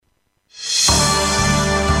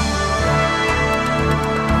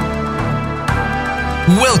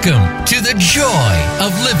Welcome to The Joy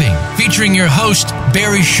of Living, featuring your host,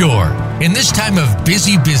 Barry Shore. In this time of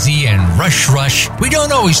busy and rush, we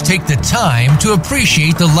don't always take the time to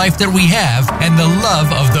appreciate the life that we have and the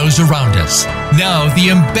love of those around us. Now, the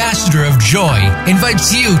ambassador of joy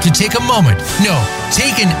invites you to take a moment,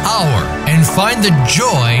 take an hour, and find the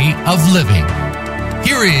joy of living.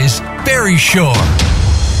 Here is Barry Shore.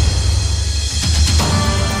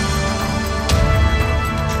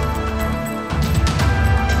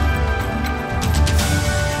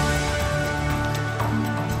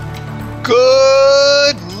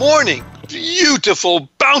 Good morning, beautiful,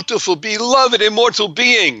 bountiful, beloved, immortal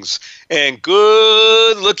beings, and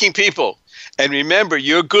good-looking people. And remember,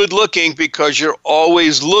 you're good-looking because you're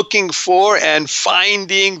always looking for and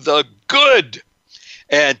finding the good.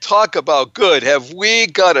 And talk about good. Have we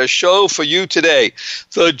got a show for you today?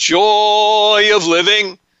 The Joy of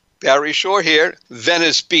Living. Barry Shore here,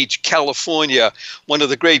 Venice Beach, California, one of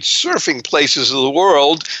the great surfing places of the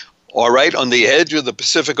world. All right, on the edge of the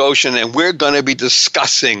Pacific Ocean, and we're going to be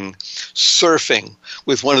discussing surfing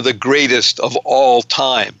with one of the greatest of all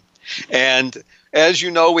time. And as you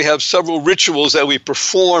know, we have several rituals that we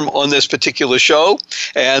perform on this particular show,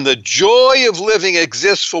 and the joy of living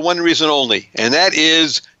exists for one reason only, and that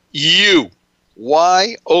is you.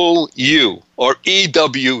 Y-O-U, or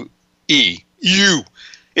E-W-E, you.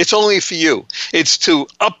 It's only for you. It's to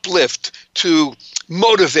uplift, to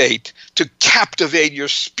motivate, to captivate your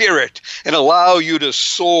spirit and allow you to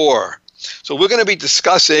soar. So we're going to be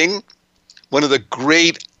discussing one of the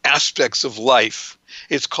great aspects of life.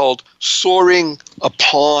 It's called soaring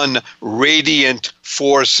upon radiant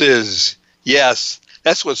forces. Yes,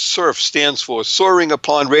 that's what SURF stands for, soaring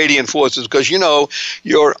upon radiant forces, because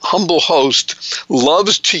your humble host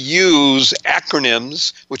loves to use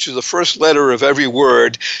acronyms, which is the first letter of every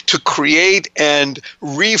word, to create and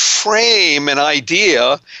reframe an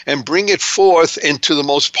idea and bring it forth into the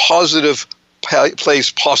most positive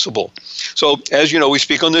place possible. So, as you know, we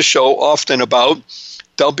speak on this show often about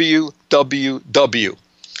WWW.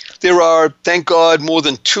 There are, thank God, more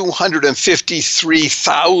than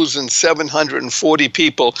 253,740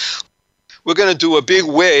 people. We're going to do a big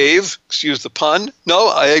wave, excuse the pun.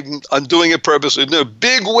 No, I'm doing it purposely. A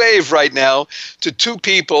big wave right now to two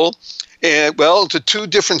people, to two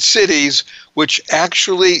different cities, which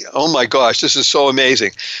actually, oh my gosh, this is so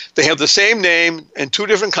amazing. They have the same name in two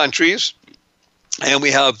different countries, and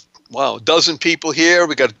we have a dozen people here.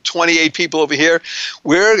 We got 28 people over here.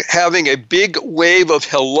 We're having a big wave of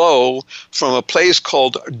hello from a place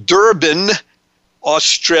called Durban,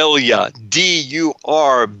 Australia. D-U-R-B-A-N.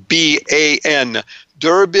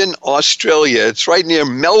 Durban, Australia. It's right near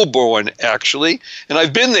Melbourne, actually, and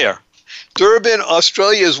I've been there. Durban,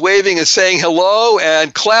 Australia is waving and saying hello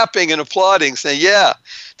and clapping and applauding, saying, yeah,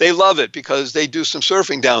 they love it because they do some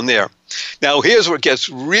surfing down there. Now, here's where it gets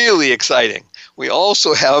really exciting. We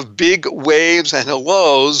also have big waves and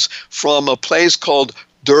hellos from a place called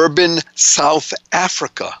Durban, South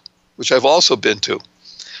Africa, which I've also been to.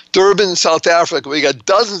 Durban, South Africa. We got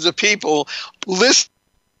dozens of people listening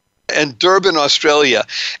in Durban, Australia.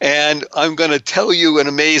 And I'm going to tell you an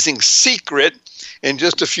amazing secret in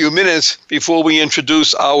just a few minutes before we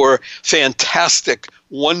introduce our fantastic,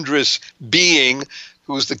 wondrous being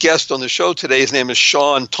who's the guest on the show today. His name is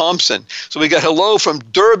Shaun Tomson. So we got hello from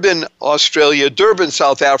Durban, Australia, Durban,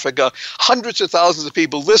 South Africa, hundreds of thousands of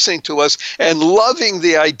people listening to us and loving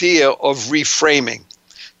the idea of reframing.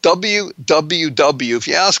 WWW, if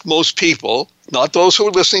you ask most people, not those who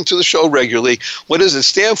are listening to the show regularly, what does it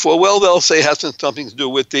stand for? Well, they'll say it has something to do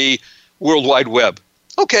with the World Wide Web.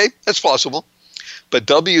 Okay, that's possible. But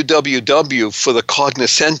WWW, for the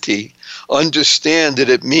cognoscenti, understand that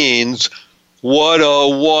it means what a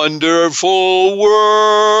wonderful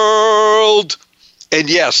world. And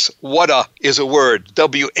yes, whata is a word.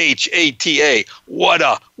 W-H-A-T-A. What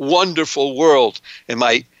a wonderful world. And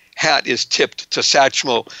my hat is tipped to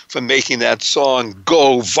Satchmo for making that song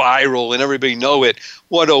go viral and everybody know it.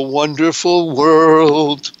 What a wonderful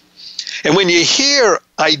world. And when you hear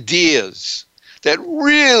ideas that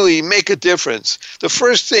really make a difference, the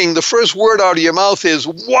first word out of your mouth is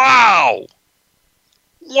wow.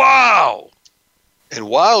 Wow. And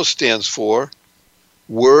WOW stands for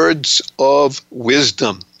words of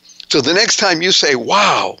wisdom. So the next time you say,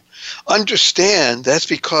 wow, understand that's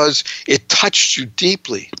because it touched you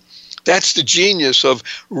deeply. That's the genius of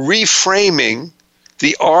reframing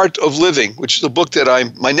The Art of Living, which is the book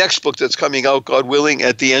that my next book that's coming out, God willing,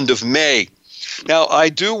 at the end of May. Now, I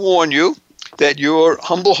do warn you that your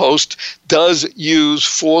humble host does use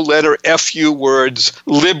four-letter FU words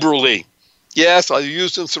liberally. Yes, I'll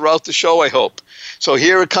use them throughout the show, I hope. So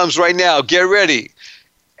here it comes right now. Get ready.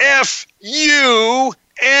 F-U-N-N,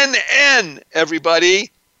 everybody.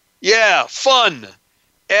 Yeah, fun.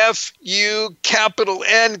 F-U, capital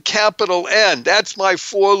N, capital N. That's my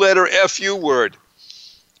four-letter F-U word.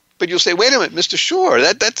 But you'll say, wait a minute, Mr. Shore,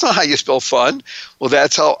 that's not how you spell fun. Well,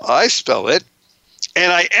 that's how I spell it.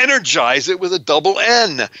 And I energize it with a double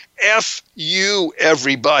N. F-U,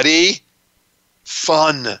 everybody.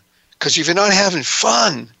 Fun. Because if you're not having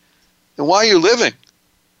fun, then why are you living?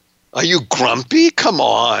 Are you grumpy? Come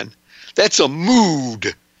on. That's a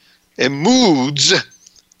mood. And moods,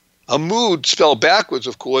 a mood spelled backwards,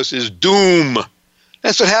 of course, is doom.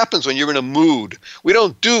 That's what happens when you're in a mood. We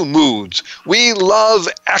don't do moods. We love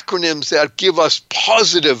acronyms that give us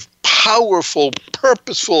positive, powerful,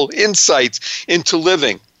 purposeful insights into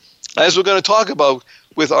living. As we're going to talk about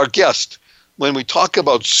with our guest, when we talk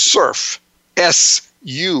about SURF,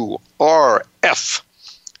 S-U-R-F,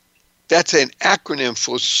 that's an acronym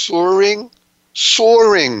for soaring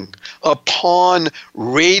upon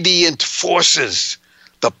radiant forces,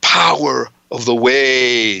 the power of the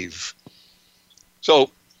wave.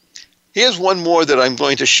 So here's one more that I'm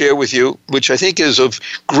going to share with you, which I think is of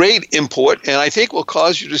great import, and I think will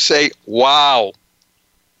cause you to say, wow.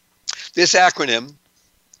 This acronym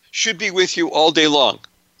should be with you all day long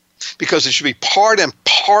because it should be part and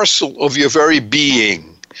parcel of your very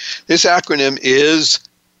being. This acronym is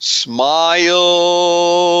SMILE.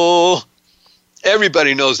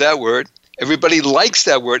 Everybody knows that word. Everybody likes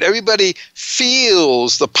that word. Everybody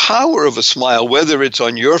feels the power of a smile, whether it's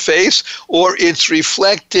on your face or it's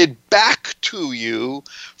reflected back to you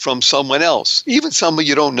from someone else, even someone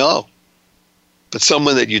you don't know, but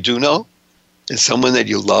someone that you do know and someone that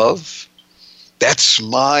you love. That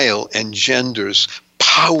smile engenders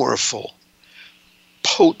powerful,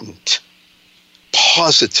 potent,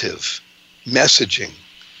 positive messaging.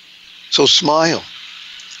 So smile.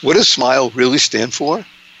 What does SMILE really stand for?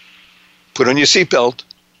 Put on your seatbelt.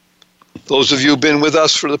 Those of you who've been with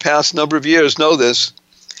us for the past number of years know this.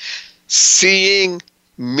 Seeing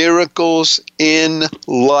miracles in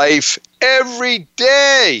life every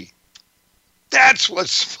day. That's what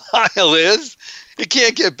SMILE is. It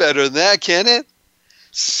can't get better than that, can it?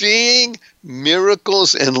 Seeing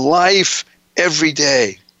miracles in life every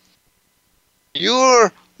day.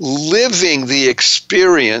 You're living the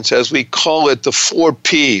experience, as we call it, the 4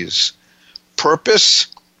 Ps. Purpose,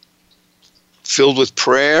 filled with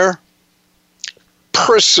prayer,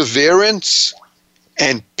 perseverance,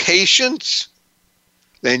 and patience,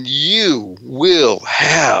 then you will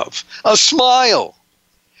have a smile.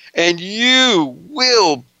 And you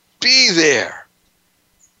will be there,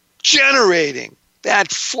 generating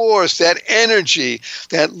that force, that energy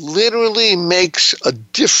that literally makes a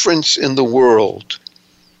difference in the world.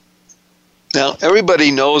 Now,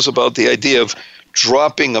 everybody knows about the idea of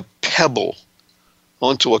dropping a pebble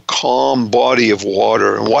onto a calm body of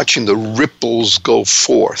water and watching the ripples go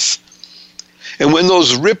forth. And when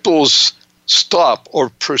those ripples stop,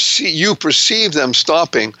 or you perceive them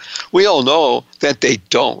stopping, we all know that they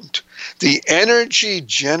don't. The energy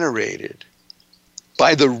generated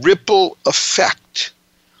by the ripple effect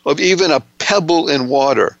of even a pebble in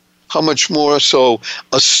water, how much more so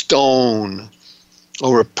a stone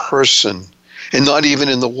or a person, and not even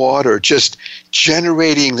in the water, just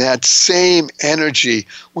generating that same energy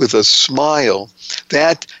with a smile,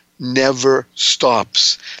 that never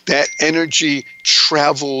stops. That energy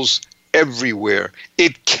travels everywhere.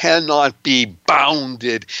 It cannot be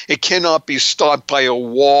bounded. It cannot be stopped by a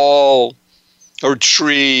wall or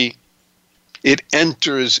tree. It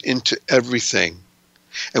enters into everything.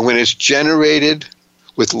 And when it's generated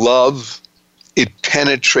with love, it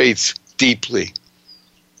penetrates deeply.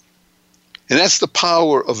 And that's the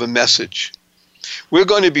power of a message. We're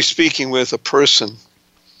going to be speaking with a person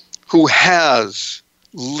who has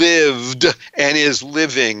lived and is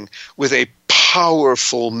living with a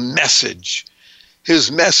powerful message.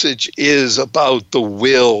 His message is about the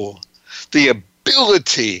will, the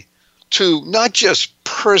ability to not just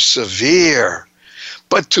persevere,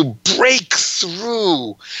 but to break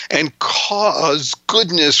through and cause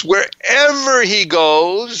goodness wherever he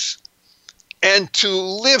goes, and to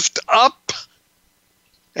lift up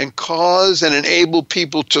and cause and enable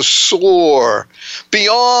people to soar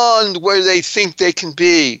beyond where they think they can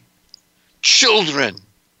be. Children,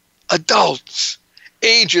 adults,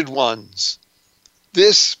 aged ones.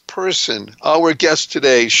 This person, our guest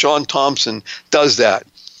today, Shaun Tomson, does that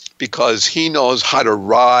because he knows how to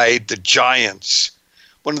ride the giants.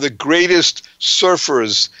 One of the greatest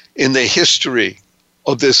surfers in the history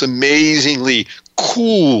of this amazingly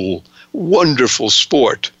cool, wonderful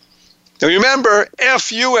sport. Now remember,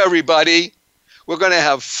 F you, everybody. We're going to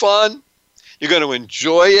have fun. You're going to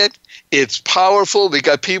enjoy it. It's powerful. We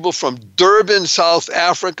got people from Durban, South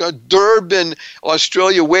Africa, Durban,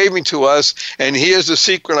 Australia waving to us. And here's the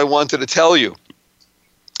secret I wanted to tell you.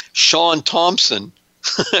 Shaun Tomson,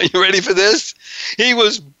 you ready for this? He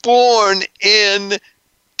was born in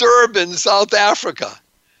Durban, South Africa.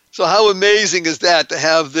 So how amazing is that, to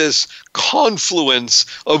have this confluence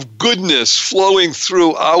of goodness flowing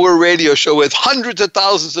through our radio show with hundreds of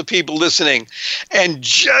thousands of people listening and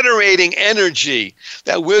generating energy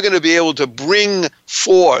that we're going to be able to bring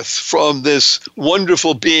forth from this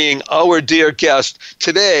wonderful being, our dear guest,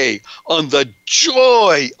 today on the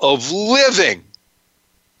joy of living.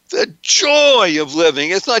 The joy of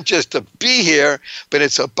living. It's not just to be here, but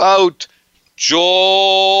it's about joy,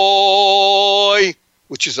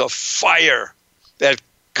 which is a fire that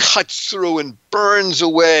cuts through and burns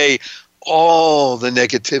away all the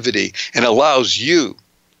negativity and allows you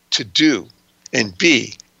to do and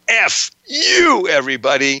be F-U,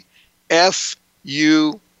 everybody. F-U-N-N.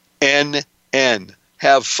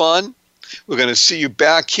 Have fun. We're going to see you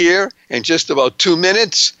back here in just about 2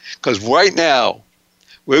 minutes, because right now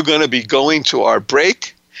we're going to be going to our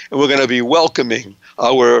break, and we're going to be welcoming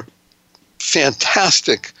our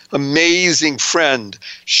fantastic, amazing friend,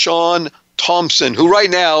 Shaun Tomson, who right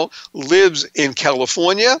now lives in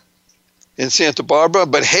California, in Santa Barbara,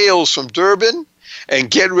 but hails from Durban. And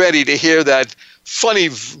get ready to hear that funny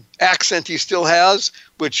accent he still has,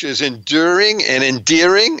 which is enduring and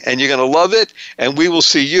endearing, and you're going to love it. And we will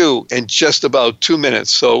see you in just about 2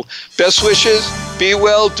 minutes. So best wishes, be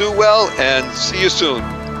well, do well, and see you soon.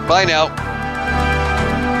 Bye now.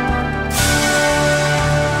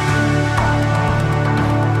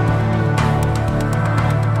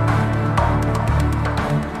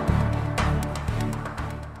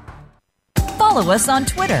 Follow us on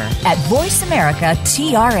Twitter at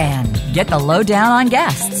VoiceAmericaTRN. Get the lowdown on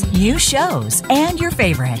guests, new shows, and your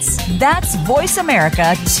favorites. That's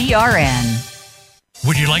VoiceAmericaTRN.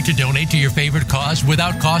 Would you like to donate to your favorite cause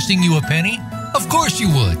without costing you a penny? Of course you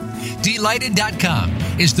would. Delighted.com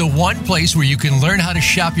is the one place where you can learn how to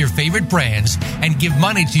shop your favorite brands and give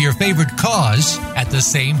money to your favorite cause at the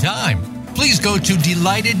same time. Please go to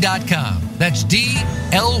Delighted.com. That's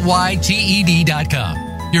DLYTED.com.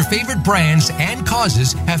 Your favorite brands and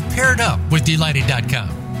causes have paired up with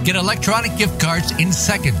Delighted.com. Get electronic gift cards in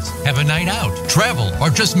seconds, have a night out, travel, or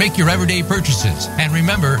just make your everyday purchases. And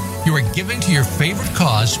remember, you are giving to your favorite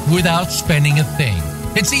cause without spending a thing.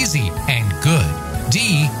 It's easy and good.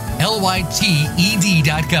 DLYTED.com.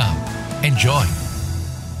 Enjoy.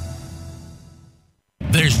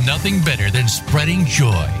 There's nothing better than spreading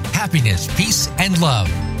joy, happiness, peace, and love.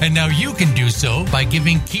 And now you can do so by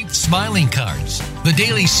giving Keep Smiling cards. The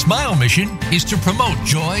Daily Smile mission is to promote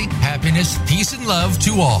joy, happiness, peace, and love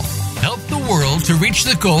to all. Help the world to reach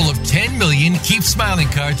the goal of 10 million Keep Smiling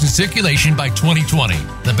cards in circulation by 2020.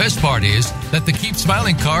 The best part is that the Keep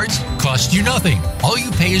Smiling cards cost you nothing. All you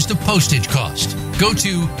pay is the postage cost. Go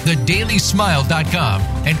to thedailysmile.com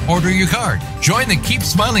and order your card. Join the Keep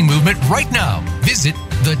Smiling movement right now. Visit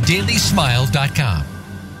thedailysmile.com.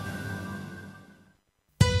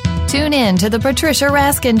 Tune in to The Patricia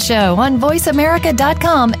Raskin Show on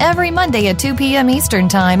VoiceAmerica.com every Monday at 2 p.m. Eastern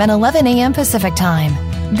Time and 11 a.m. Pacific Time.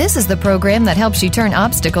 This is the program that helps you turn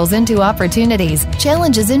obstacles into opportunities,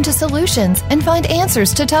 challenges into solutions, and find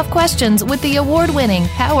answers to tough questions with the award-winning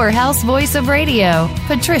powerhouse voice of radio,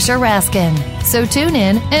 Patricia Raskin. So tune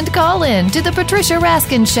in and call in to The Patricia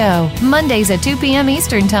Raskin Show, Mondays at 2 p.m.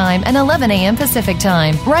 Eastern Time and 11 a.m. Pacific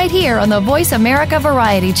Time, right here on the Voice America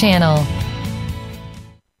Variety Channel.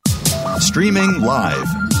 Streaming live,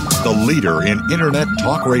 the leader in Internet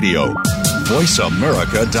talk radio,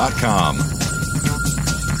 VoiceAmerica.com.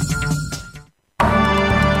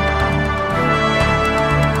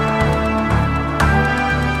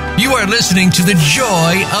 You are listening to The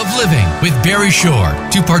Joy of Living with Barry Shore.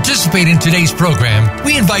 To participate in today's program,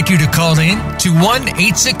 we invite you to call in to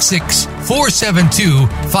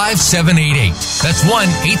 1-866-472-5788. That's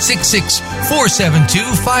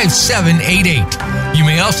 1-866-472-5788. You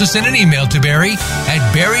may also send an email to Barry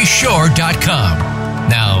at barryshore.com.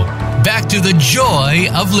 Now, back to The Joy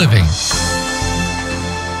of Living.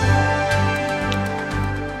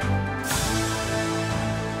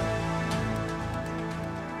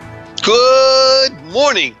 Good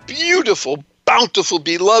morning, beautiful, bountiful,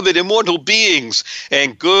 beloved, immortal beings,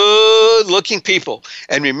 and good-looking people.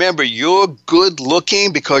 And remember, you're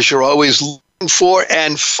good-looking because you're always looking for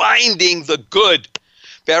and finding the good.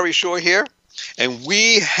 Barry Shore here, and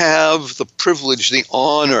we have the privilege, the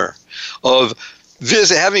honor of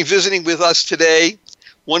visiting with us today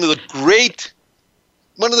one of the great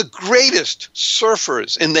one of the greatest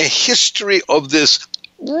surfers in the history of this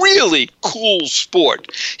really cool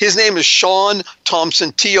sport. His name is Shaun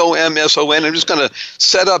Tomson, Tomson. I'm just going to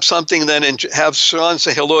set up something then and have Shaun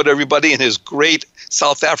say hello to everybody in his great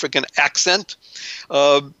South African accent.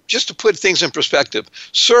 Just to put things in perspective,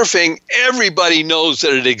 surfing, everybody knows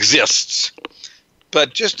that it exists.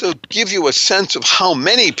 But just to give you a sense of how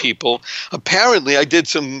many people, apparently I did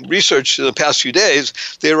some research in the past few days,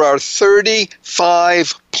 there are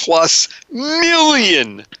 35 plus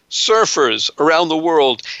million surfers around the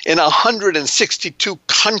world in 162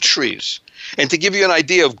 countries. And to give you an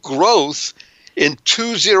idea of growth, in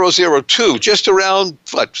 2002, just around,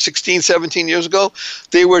 16, 17 years ago,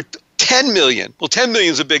 they were 10 million. Well, 10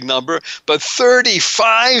 million is a big number, but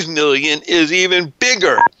 35 million is even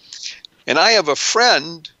bigger. And I have a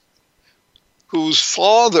friend whose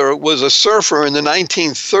father was a surfer in the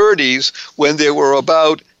 1930s when there were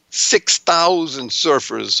about 6,000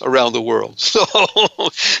 surfers around the world. So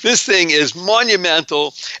this thing is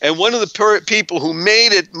monumental. And one of the people who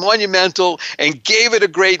made it monumental and gave it a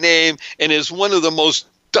great name and is one of the most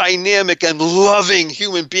dynamic and loving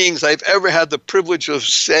human beings I've ever had the privilege of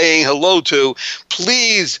saying hello to.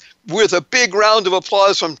 Please, with a big round of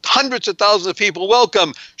applause from hundreds of thousands of people,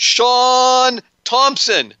 welcome Shaun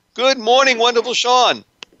Tomson. Good morning, wonderful Shaun.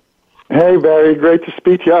 Hey, Barry, great to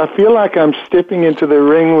speak to you. I feel like I'm stepping into the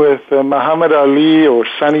ring with Muhammad Ali or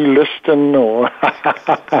Sonny Liston or...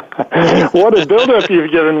 What a build-up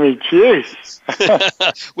you've given me. Jeez.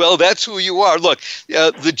 Well, that's who you are. Look,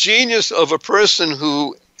 the genius of a person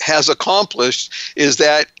who has accomplished is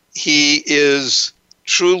that he is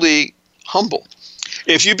truly humble.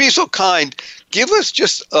 If you'd be so kind, give us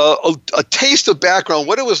just a taste of background,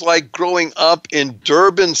 what it was like growing up in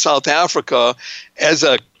Durban, South Africa as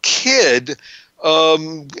a kid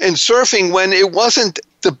and surfing when it wasn't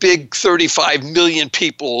the big 35 million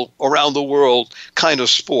people around the world kind of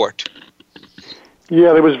sport.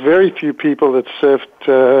 Yeah, there was very few people that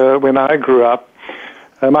surfed when I grew up.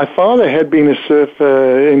 My father had been a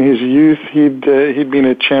surfer in his youth. He'd been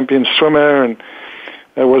a champion swimmer and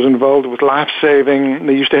was involved with life-saving.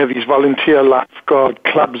 They used to have these volunteer lifeguard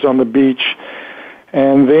clubs on the beach.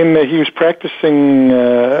 And then he was practicing,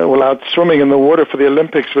 out swimming in the water for the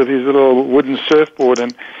Olympics with his little wooden surfboard.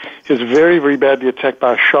 And he was very, very badly attacked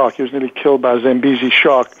by a shark. He was nearly killed by a Zambezi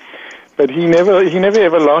shark. But he never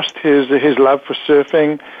ever lost his love for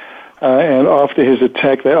surfing. And after his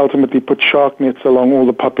attack, they ultimately put shark nets along all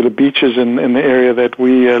the popular beaches in the area that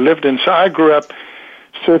we lived in. So I grew up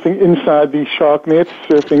surfing inside these shark nets,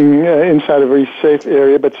 surfing inside a very safe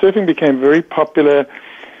area. But surfing became very popular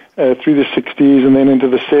through the 60s and then into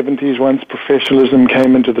the 70s once professionalism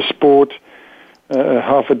came into the sport.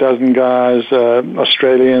 Half a dozen guys,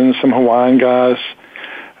 Australians, some Hawaiian guys,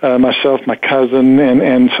 myself, my cousin,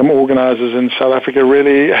 and some organizers in South Africa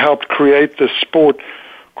really helped create this sport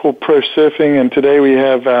called pro surfing. And today we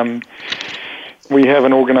have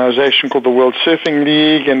an organization called the World Surfing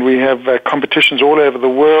League, and we have competitions all over the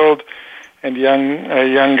world. And young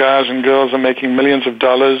guys and girls are making millions of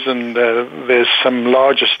dollars, and there's some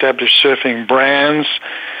large established surfing brands.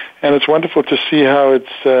 And it's wonderful to see how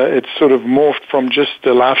it's sort of morphed from just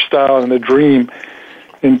a lifestyle and a dream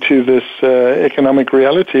into this economic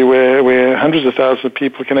reality where hundreds of thousands of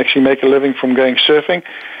people can actually make a living from going surfing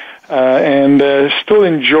and still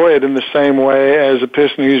enjoy it in the same way as a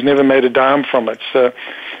person who's never made a dime from it. So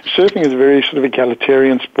surfing is a very sort of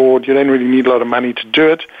egalitarian sport. You don't really need a lot of money to do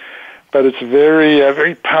it. But it's very,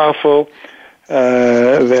 very powerful.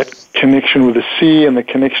 That connection with the sea and the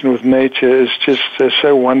connection with nature is just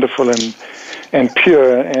so wonderful and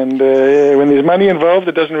pure. And when there's money involved,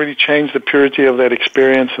 it doesn't really change the purity of that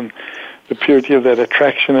experience and the purity of that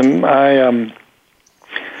attraction. And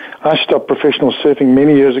I stopped professional surfing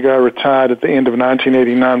many years ago. I retired at the end of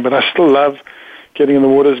 1989, but I still love getting in the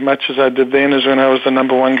water as much as I did then as when I was the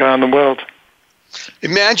number one guy in the world.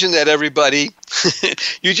 Imagine that, everybody.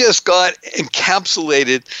 You just got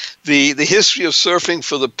encapsulated the history of surfing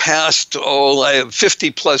for the past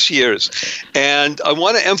 50 plus years. And I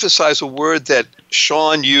want to emphasize a word that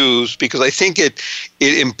Shaun used because I think it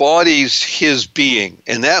embodies his being.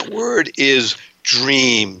 And that word is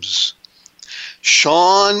dreams.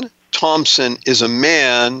 Shaun Tomson is a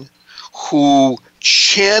man who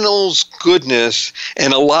channels goodness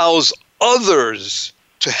and allows others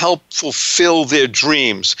to help fulfill their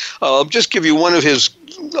dreams. I'll just give you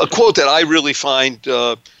a quote that I really find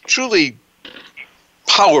truly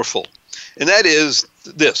powerful, and that is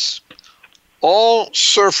this: all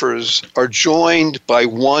surfers are joined by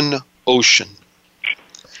one ocean.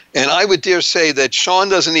 And I would dare say that Shaun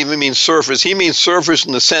doesn't even mean surfers. He means surfers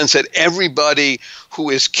in the sense that everybody who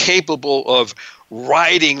is capable of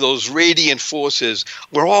riding those radiant forces,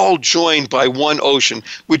 we're all joined by one ocean.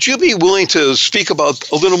 Would you be willing to speak about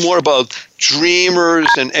a little more about dreamers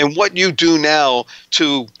and what you do now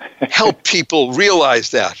to help people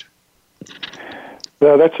realize that?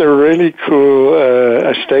 Well, that's a really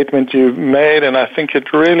cool statement you've made, and I think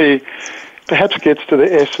it really perhaps gets to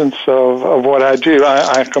the essence of what I do.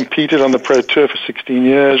 I competed on the Pro Tour for 16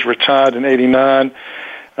 years, retired in 89.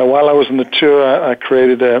 While I was on the tour, I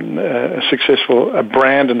created a successful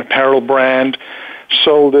brand, an apparel brand,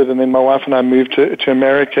 sold it, and then my wife and I moved to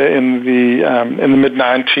America in the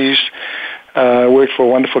mid-90s. Worked for a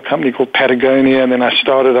wonderful company called Patagonia, and then I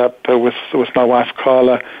started up with my wife,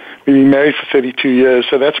 Carla. We've been married for 32 years,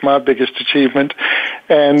 so that's my biggest achievement.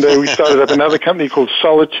 And we started up another company called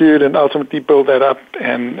Solitude and ultimately built that up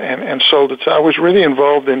and sold it. So I was really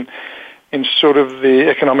involved in sort of the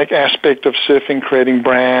economic aspect of surfing, creating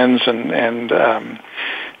brands, and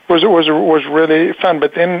was really fun.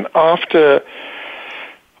 But then after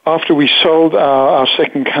we sold our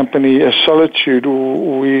second company, Solitude,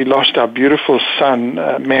 we lost our beautiful son,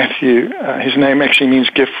 Matthew. His name actually means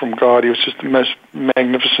gift from God. He was just the most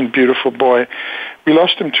magnificent, beautiful boy. We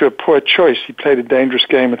lost him to a poor choice. He played a dangerous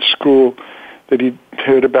game at school that he'd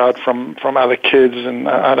heard about from other kids, and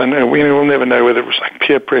I don't know. We'll never know whether it was like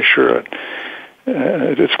peer pressure. Or,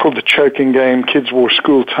 it's called the choking game. Kids wore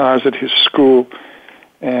school ties at his school.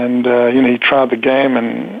 And, he tried the game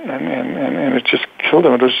and it just killed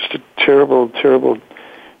him. It was just a terrible, terrible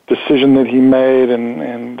decision that he made.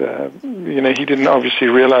 And he didn't obviously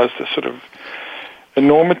realize the sort of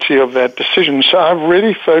enormity of that decision. So I've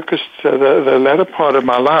really focused the latter part of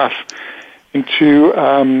my life into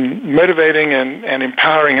motivating and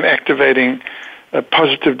empowering and activating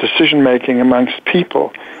positive decision-making amongst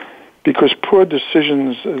people. Because poor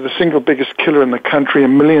decisions are the single biggest killer in the country.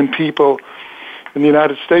 1 million people in the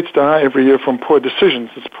United States die every year from poor decisions.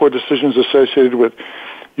 It's poor decisions associated with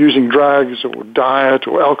using drugs or diet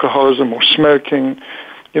or alcoholism or smoking.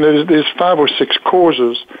 There's 5 or 6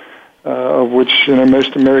 causes of which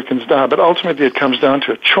most Americans die, but ultimately it comes down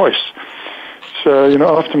to a choice. So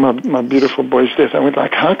after my beautiful boy's death, I went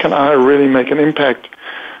like, how can I really make an impact?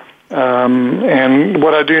 And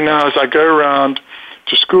what I do now is I go around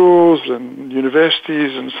to schools and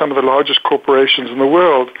universities and some of the largest corporations in the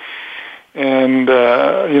world. And,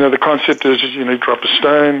 the concept is, drop a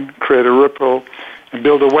stone, create a ripple, and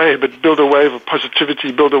build a wave, but build a wave of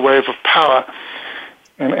positivity, build a wave of power.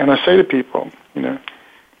 And I say to people,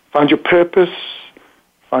 find your purpose,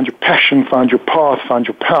 find your passion, find your path, find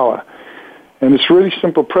your power. And it's a really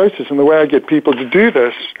simple process. And the way I get people to do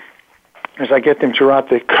this is I get them to write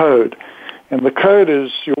their code. And the code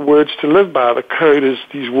is your words to live by. The code is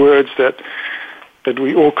these words that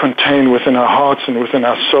we all contain within our hearts and within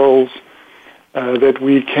our souls. That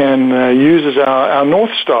we can use as our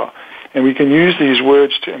North Star. And we can use these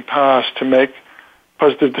words to empower us to make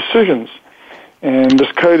positive decisions. And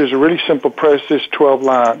this code is a really simple process, 12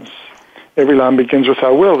 lines. Every line begins with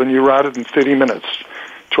I will, and you write it in 30 minutes.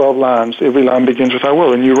 12 lines, every line begins with I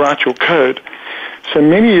will, and you write your code. So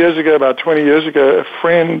many years ago, about 20 years ago, a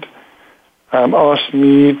friend asked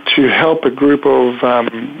me to help a group of,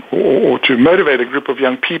 or to motivate a group of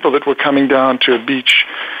young people that were coming down to a beach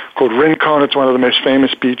called Rincon. It's one of the most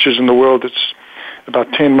famous beaches in the world. It's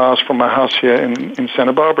about 10 miles from my house here in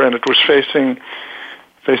Santa Barbara, and it was facing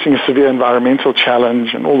a severe environmental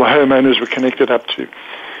challenge, and all the homeowners were connected up to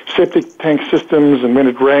septic tank systems, and when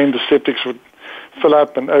it rained, the septics would fill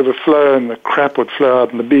up and overflow, and the crap would flow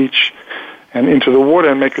out on the beach and into the water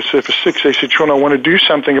and make the surface sick. So they said, Shaun, I want to do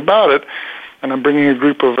something about it. And I'm bringing a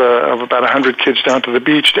group of about 100 kids down to the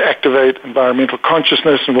beach to activate environmental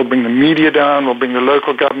consciousness, and we'll bring the media down, we'll bring the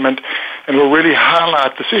local government, and we'll really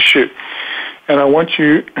highlight this issue. And I want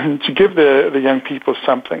you to give the young people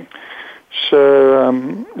something. So,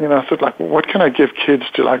 I thought, like, what can I give kids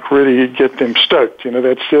to, like, really get them stoked?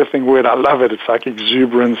 That surfing word, I love it. It's like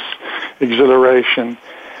exuberance, exhilaration,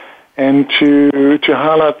 and to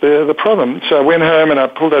highlight the problem. So I went home and I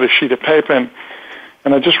pulled out a sheet of paper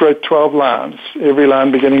and I just wrote 12 lines, every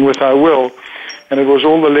line beginning with I will. And it was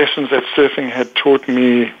all the lessons that surfing had taught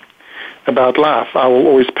me about life. I will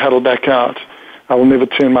always paddle back out. I will never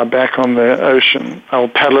turn my back on the ocean. I will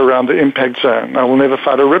paddle around the impact zone. I will never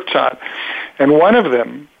fight a riptide. And one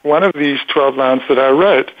of these 12 lines that I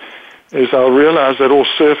wrote is I'll realize that all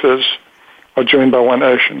surfers are joined by one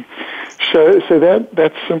ocean. So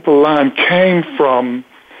that simple line came from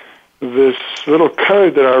this little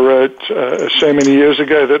code that I wrote so many years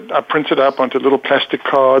ago that I printed up onto little plastic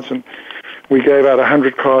cards and we gave out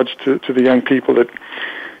 100 cards to the young people that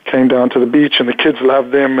came down to the beach, and the kids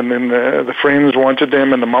loved them, and then the friends wanted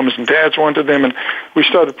them, and the moms and dads wanted them, and we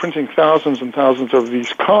started printing thousands and thousands of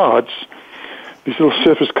these cards, these little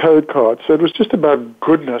surface code cards. So it was just about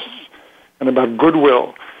goodness and about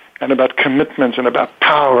goodwill and about commitment and about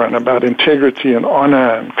power and about integrity and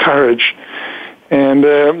honor and courage. And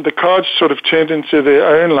the cards sort of turned into their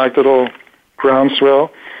own like little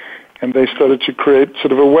groundswell, and they started to create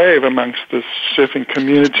sort of a wave amongst this surfing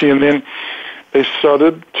community, and then they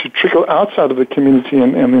started to trickle outside of the community,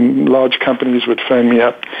 and then large companies would phone me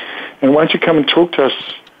up. And why don't you come and talk to us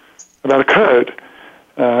about a code?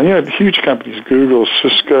 Huge companies, Google,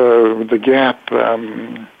 Cisco, The Gap,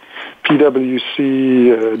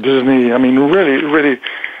 PwC, Disney. I mean, really, really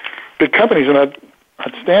big companies. And I'd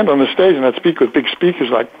stand on the stage and I'd speak with big speakers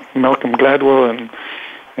like Malcolm Gladwell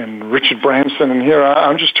and Richard Branson. And here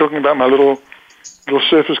I'm just talking about my little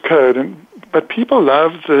surface code. But people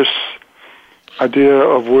love this idea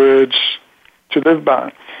of words to live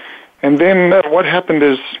by. And then what happened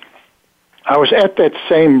is I was at that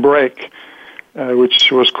same break,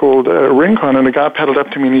 which was called Rincon, and a guy paddled up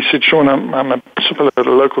to me and he said, Shaun, I'm a principal at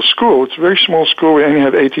a local school. It's a very small school. We only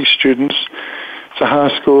have 80 students. It's a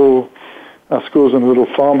high school. Our school's in a little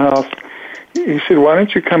farmhouse. He said, why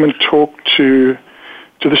don't you come and talk to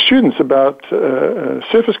the students about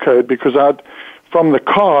surface code? Because from the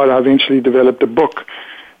card, I eventually developed a book.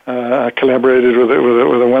 I collaborated with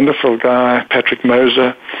a wonderful guy, Patrick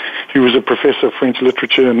Moser, who was a professor of French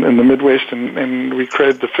literature in the Midwest, and we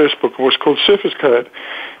created the first book. It was called Surface Code,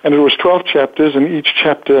 and it was 12 chapters, and each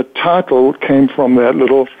chapter title came from that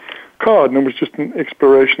little card, and it was just an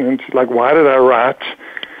exploration into, like, why did I write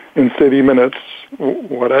in 30 minutes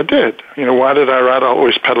what I did? Why did I write, I'll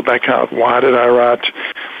always paddle back out? Why did I write,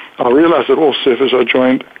 I realized that all surfers are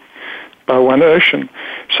joined by one ocean.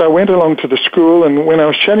 So I went along to the school, and when I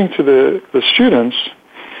was chatting to the students,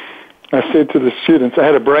 I said to the students, I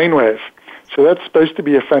had a brainwave. So that's supposed to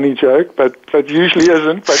be a funny joke, but usually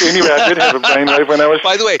isn't. But anyway, I did have a brainwave when I was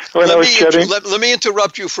By the way, let me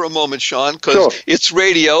interrupt you for a moment, Shaun, because it's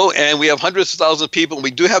radio, and we have hundreds of thousands of people, and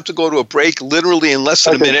we do have to go to a break literally in less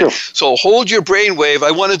than a minute. Sure. So hold your brainwave.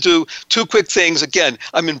 I want to do two quick things. Again,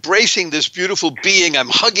 I'm embracing this beautiful being. I'm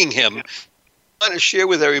hugging him. I want to share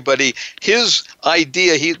with everybody his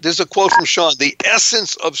idea. There's a quote from Shaun. The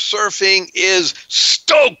essence of surfing is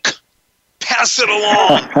stoke. Pass it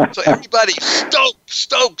along. So everybody,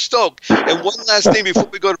 stoke. And one last thing before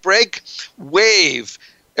we go to break, wave.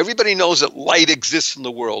 Everybody knows that light exists in the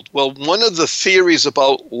world. Well, one of the theories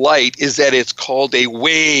about light is that it's called a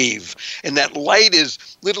wave, and that light is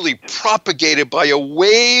literally propagated by a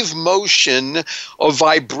wave motion of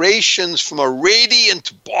vibrations from a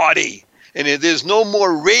radiant body. And there's no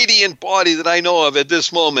more radiant body that I know of at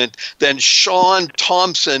this moment than Shaun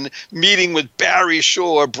Tomson meeting with Barry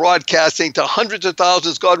Shore, broadcasting to hundreds of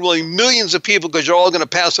thousands, God willing, millions of people, because you're all going to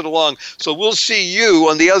pass it along. So we'll see you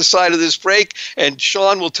on the other side of this break, and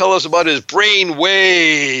Shaun will tell us about his brain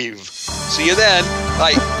wave. See you then.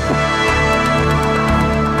 Bye.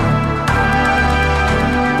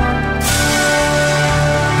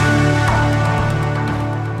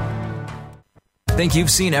 Think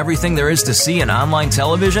you've seen everything there is to see in online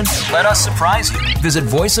television? Let us surprise you. Visit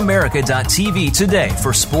voiceamerica.tv today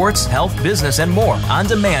for sports, health, business, and more on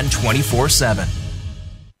demand 24/7.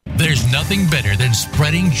 There's nothing better than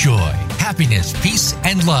spreading joy, happiness, peace,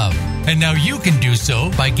 and love. And now you can do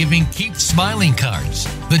so by giving Keep Smiling cards.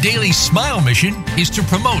 The Daily Smile mission is to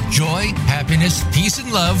promote joy, happiness, peace,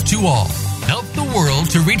 and love to all. Help the world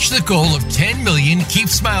to reach the goal of 10 million Keep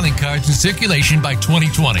Smiling cards in circulation by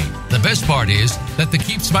 2020. The best part is that the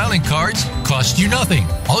Keep Smiling cards cost you nothing.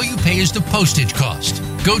 All you pay is the postage cost.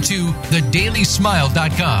 Go to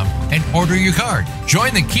thedailysmile.com and order your card.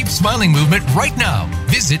 Join the Keep Smiling movement right now.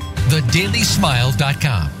 Visit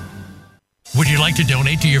thedailysmile.com. Would you like to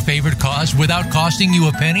donate to your favorite cause without costing you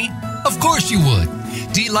a penny? Of course you would.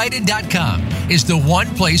 Delighted.com is the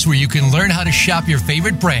one place where you can learn how to shop your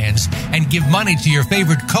favorite brands and give money to your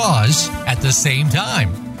favorite cause at the same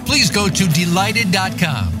time. Please go to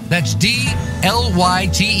Delighted.com. That's DLYTED.com.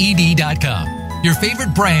 Your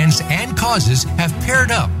favorite brands and causes have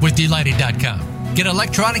paired up with Delighted.com. Get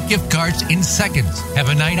electronic gift cards in seconds. Have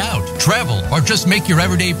a night out, travel, or just make your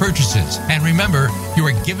everyday purchases. And remember, you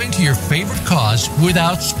are giving to your favorite cause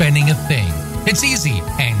without spending a thing. It's easy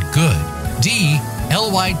and good. DLYTED.com.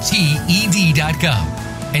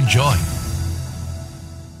 Enjoy.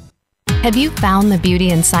 Have you found the beauty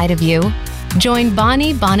inside of you? Join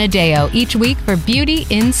Bonnie Bonadeo each week for Beauty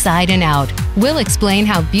Inside and Out. We'll explain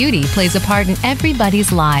how beauty plays a part in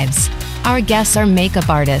everybody's lives. Our guests are makeup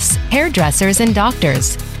artists, hairdressers, and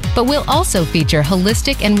doctors. But we'll also feature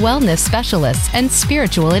holistic and wellness specialists and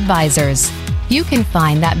spiritual advisors. You can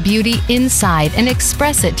find that beauty inside and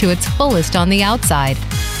express it to its fullest on the outside.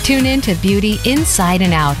 Tune in to Beauty Inside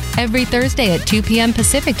and Out every Thursday at 2 p.m.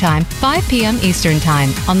 Pacific Time, 5 p.m. Eastern Time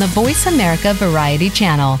on the Voice America Variety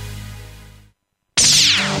Channel.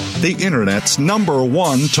 The Internet's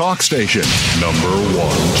 #1 talk station.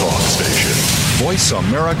 #1 talk station.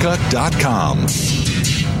 VoiceAmerica.com.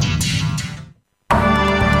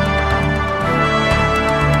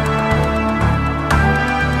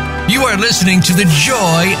 You are listening to The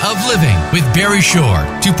Joy of Living with Barry Shore.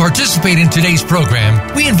 To participate in today's program,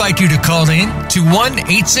 we invite you to call in to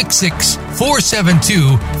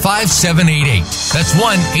 1-866-472-5788. That's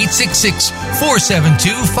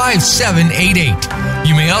 1-866-472-5788.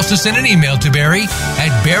 You may also send an email to Barry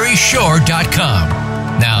at barryshore.com.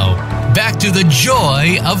 Now, back to The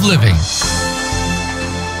Joy of Living.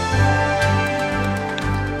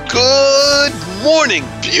 Good morning,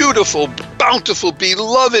 beautiful, bountiful,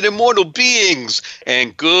 beloved, immortal beings,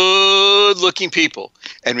 and good-looking people.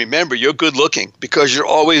 And remember, you're good-looking because you're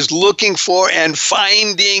always looking for and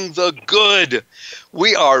finding the good.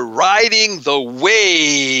 We are riding the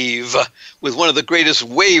wave with one of the greatest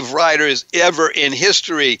wave riders ever in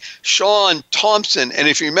history, Shaun Tomson. And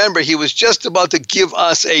if you remember, he was just about to give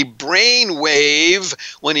us a brain wave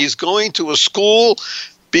when he's going to a school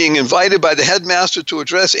being invited by the headmaster to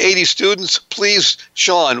address 80 students. Please,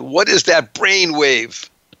 Shaun, what is that brain wave?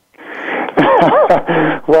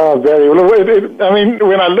 Wow, Barry. Well, I mean,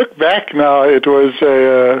 when I look back now, it was,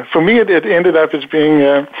 for me, it ended up as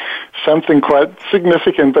being something quite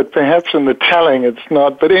significant, but perhaps in the telling it's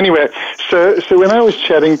not. But anyway, so when I was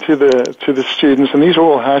chatting to the students, and these are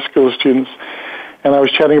all high school students, and I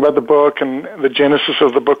was chatting about the book, and the genesis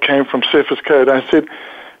of the book came from Surface Code, I said,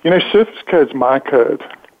 Surface Code's my code.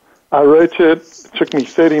 I wrote it took me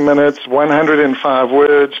 30 minutes, 105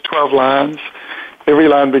 words, 12 lines. Every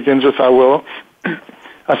line begins with I will.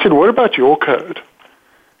 I said, what about your code?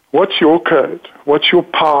 What's your code? What's your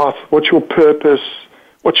path? What's your purpose?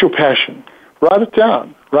 What's your passion? Write it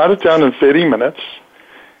down. Write it down in 30 minutes.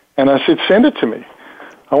 And I said, send it to me.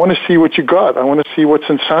 I want to see what you got. I want to see what's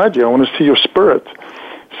inside you. I want to see your spirit.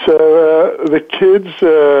 So the kids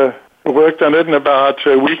worked on it, and about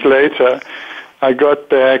a week later, I got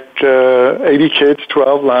back 80 kids,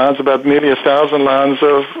 12 lines, about nearly 1,000 lines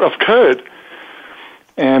of code.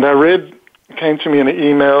 And came to me in an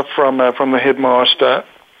email from the headmaster,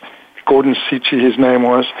 Gordon Sichi, his name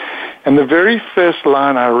was. And the very first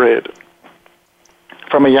line I read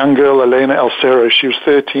from a young girl, Elena Alcero, she was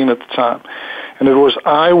 13 at the time, and it was,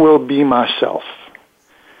 I will be myself.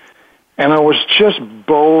 And I was just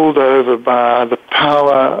bowled over by the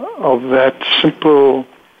power of that simple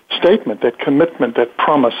statement, that commitment, that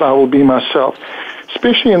promise, I will be myself.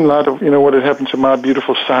 Especially in light of, what had happened to my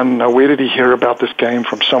beautiful son. Now, where did he hear about this game?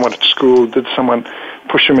 From someone at school? Did someone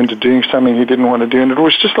push him into doing something he didn't want to do? And it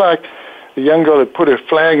was just like the young girl had put her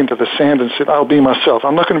flag into the sand and said, I'll be myself.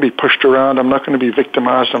 I'm not going to be pushed around. I'm not going to be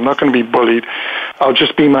victimized. I'm not going to be bullied. I'll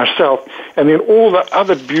just be myself. And then all the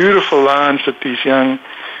other beautiful lines that these young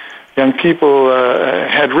people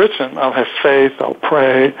had written. I'll have faith. I'll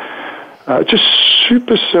pray. Just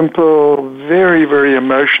super simple, very, very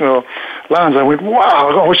emotional lines. I went,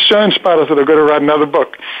 wow, I was so inspired. I said, I've got to write another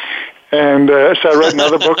book. And so I wrote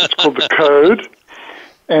another book. It's called The Code.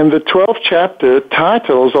 And the 12-chapter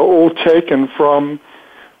titles are all taken from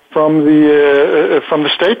the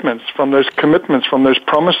statements, from those commitments, from those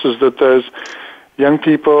promises that those young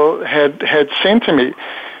people had sent to me.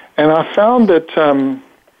 And I found that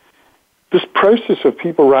this process of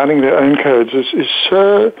people writing their own codes is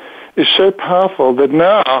so powerful that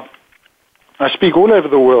now I speak all over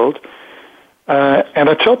the world, and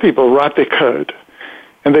I tell people, write their code.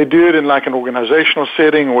 And they do it in like an organizational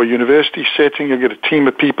setting or a university setting. You get a team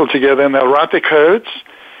of people together, and they'll write their codes,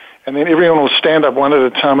 and then everyone will stand up one at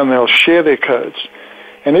a time, and they'll share their codes.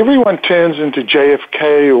 And everyone turns into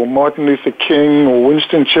JFK or Martin Luther King or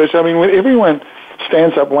Winston Churchill. I mean, when everyone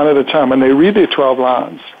stands up one at a time, and they read their 12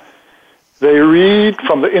 lines. They read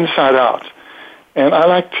from the inside out. And I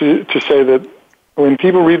like to say that when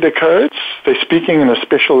people read their codes, they're speaking in a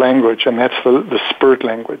special language, and that's the spirit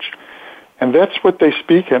language. And that's what they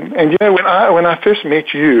speak in. And when I first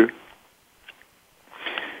met you,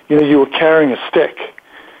 you were carrying a stick.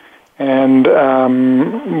 And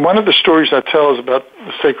one of the stories I tell is about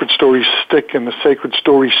the Sacred Story stick and the Sacred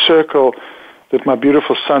Story circle that my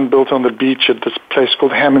beautiful son built on the beach at this place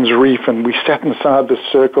called Hammond's Reef. And we sat inside this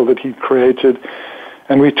circle that he created,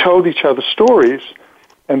 and we told each other stories.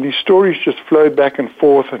 And these stories just flowed back and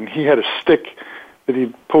forth, and he had a stick that he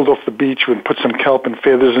pulled off the beach and put some kelp and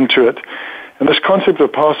feathers into it. And this concept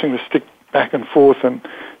of passing the stick back and forth and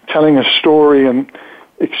telling a story and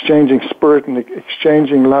exchanging spirit and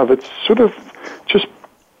exchanging love, it's sort of just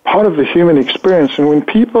part of the human experience. And when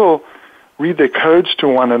people read their codes to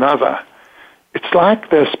one another, it's like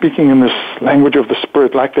they're speaking in this language of the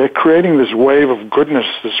spirit, like they're creating this wave of goodness,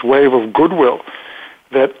 this wave of goodwill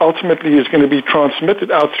that ultimately is going to be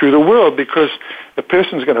transmitted out through the world, because the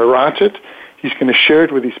person's going to write it, he's going to share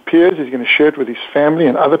it with his peers, he's going to share it with his family,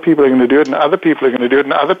 and other people are going to do it, and other people are going to do it,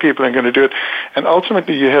 and other people are going to do it. And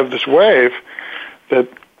ultimately you have this wave that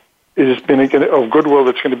is of goodwill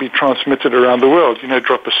that's going to be transmitted around the world.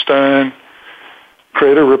 Drop a stone,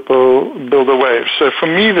 create a ripple, build a wave. So for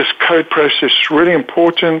me, this code process is really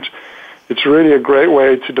important. It's really a great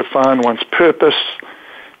way to define one's purpose.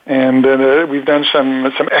 And we've done some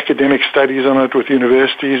academic studies on it with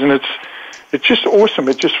universities, and it's just awesome.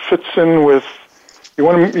 It just fits in with, you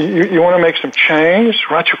want to make some change,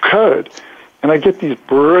 write your code. And I get these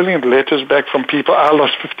brilliant letters back from people. I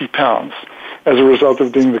lost 50 pounds as a result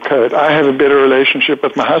of doing the code. I have a better relationship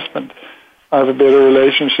with my husband. I have a better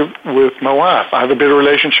relationship with my wife. I have a better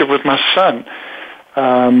relationship with my son.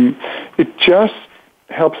 It just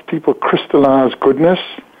helps people crystallize goodness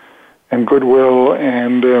and goodwill,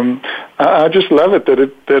 and I just love it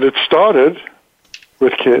that it started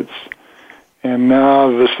with kids, and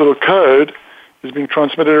now this little code is being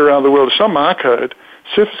transmitted around the world. It's not my code.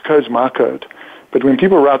 Surface Code's my code, but when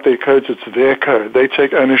people write their codes, it's their code. They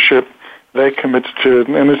take ownership. They commit to it,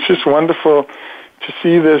 and it's just wonderful to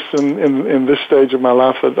see this in this stage of my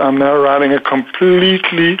life, that I'm now riding a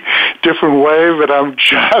completely different wave, but I'm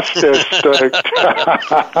just as stoked.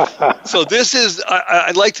 So this is,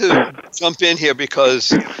 I'd like to jump in here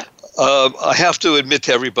because I have to admit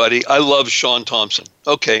to everybody, I love Shaun Tomson.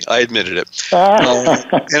 Okay, I admitted it.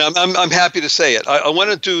 And I'm happy to say it. I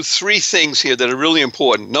want to do three things here that are really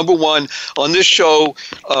important. Number one, on this show,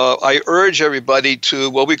 I urge everybody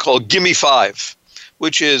to what we call Gimme 5,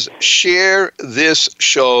 which is share this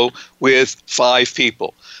show with 5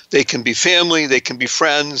 people. They can be family, they can be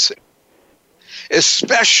friends,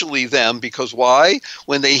 especially them, because why?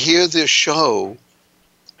 When they hear this show,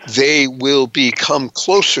 they will become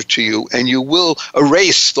closer to you, and you will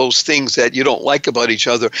erase those things that you don't like about each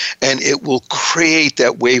other, and it will create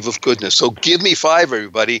that wave of goodness. So give me 5,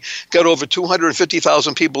 everybody. Got over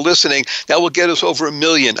 250,000 people listening. That will get us over 1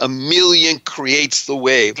 million. 1 million creates the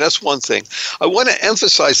wave. That's one thing. I want to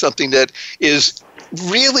emphasize something that is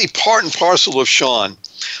really part and parcel of Shaun.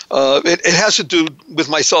 It has to do with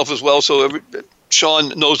myself as well, so Shaun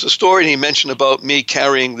knows the story, and he mentioned about me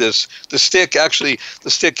carrying the stick. Actually, the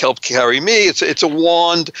stick helped carry me. It's a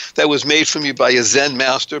wand that was made for me by a Zen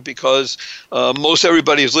master, because most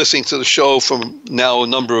everybody who's listening to the show from now a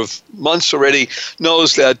number of months already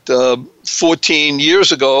knows that 14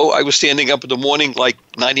 years ago, I was standing up in the morning like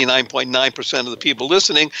 99.9% of the people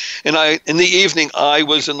listening, and in the evening, I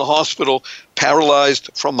was in the hospital paralyzed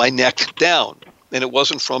from my neck down, and it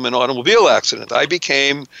wasn't from an automobile accident. I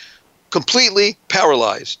became completely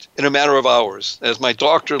paralyzed in a matter of hours. As my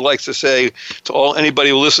doctor likes to say to anybody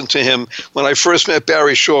who listened to him, when I first met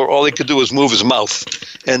Barry Shore, all he could do was move his mouth.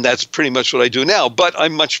 And that's pretty much what I do now. But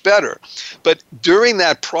I'm much better. But during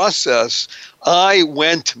that process, I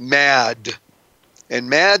went mad. And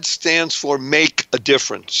MAD stands for make a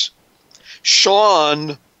difference.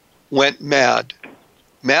 Shaun went mad.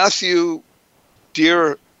 Matthew,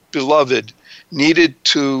 dear beloved, needed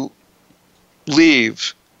to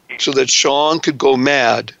leave so that Shaun could go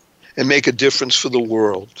mad and make a difference for the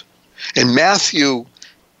world. And Matthew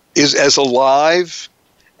is as alive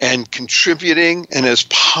and contributing and as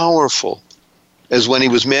powerful as when he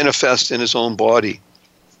was manifest in his own body.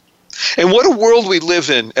 And what a world we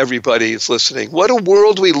live in, everybody is listening. What a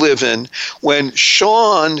world we live in when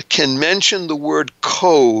Shaun can mention the word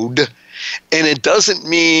code, and it doesn't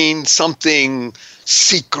mean something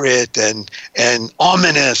secret and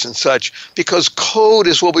ominous and such, because code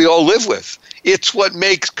is what we all live with. It's what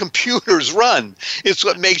makes computers run. It's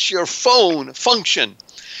what makes your phone function.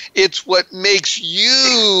 It's what makes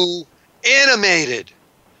you animated.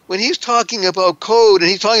 When he's talking about code and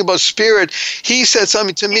he's talking about spirit, he said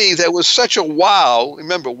something to me that was such a wow.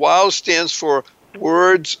 Remember, wow stands for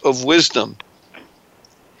words of wisdom.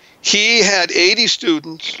 He had 80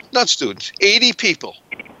 people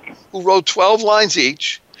who wrote 12 lines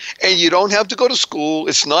each, and you don't have to go to school.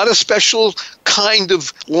 It's not a special kind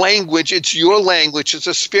of language. It's your language. It's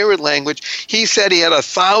a spirit language. He said he had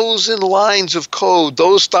 1,000 lines of code.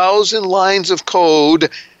 Those 1,000 lines of code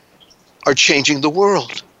are changing the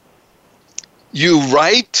world. You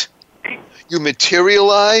write, you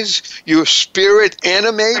materialize, your spirit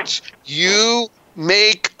animates, you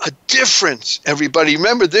make a difference, everybody.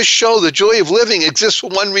 Remember, this show, The Joy of Living, exists for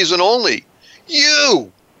one reason only.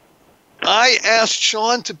 You. I asked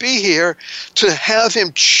Shaun to be here to have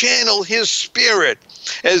him channel his spirit.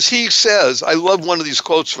 As he says, I love one of these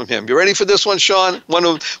quotes from him. You ready for this one, Shaun? One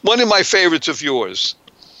of my favorites of yours.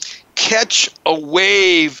 Catch a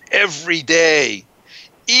wave every day,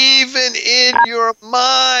 even in your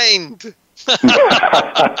mind.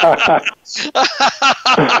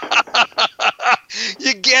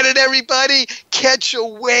 You get it, everybody? Catch a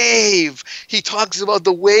wave. He talks about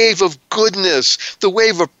the wave of goodness, the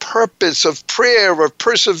wave of purpose, of prayer, of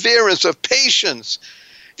perseverance, of patience.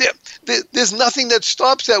 There's nothing that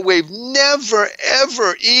stops that wave. Never,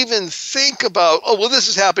 ever even think about, oh, well, this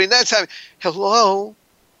is happening, that's happening. Hello?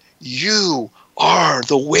 You are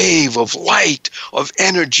the wave of light, of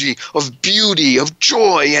energy, of beauty, of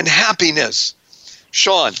joy and happiness.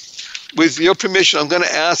 Shaun, with your permission, I'm going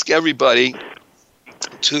to ask everybody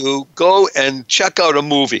to go and check out a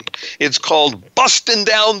movie. It's called Bustin'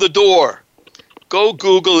 Down the Door. Go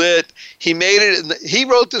Google it. He made it. He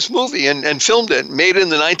wrote this movie and filmed it, made it in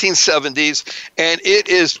the 1970s, and it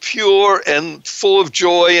is pure and full of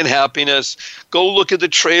joy and happiness. Go look at the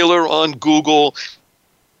trailer on Google.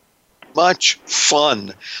 Much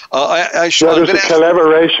fun. It was a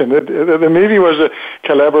collaboration. The movie was a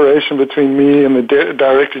collaboration between me and the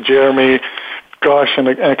director, Jeremy, and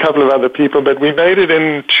a couple of other people, but we made it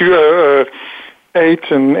in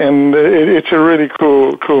 2008, and it's a really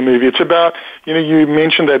cool movie. It's about, you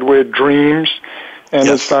mentioned that word dreams, and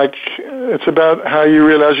yes. It's about how you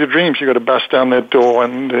realize your dreams. You got to bust down that door,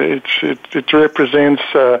 and it represents.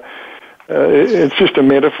 It's just a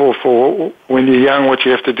metaphor for when you're young, what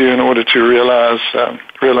you have to do in order to realize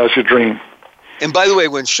your dream. And by the way,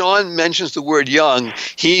 when Shaun mentions the word young,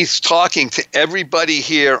 he's talking to everybody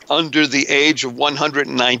here under the age of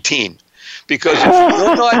 119. Because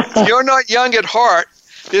if you're not young at heart,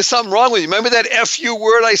 there's something wrong with you. Remember that F-U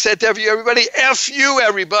word I said to everybody? F-U,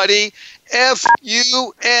 everybody.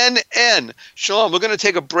 F-U-N-N. Shaun, we're going to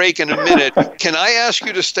take a break in a minute. Can I ask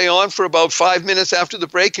you to stay on for about 5 minutes after the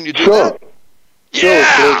break? Can you do that?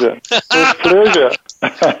 Yeah! Sure, pleasure.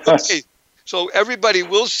 Okay, so everybody,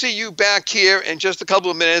 we'll see you back here in just a couple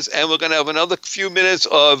of minutes, and we're going to have another few minutes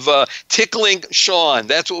of Tickling Shaun.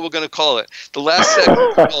 That's what we're going to call it. The last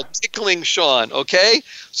segment is called Tickling Shaun, okay?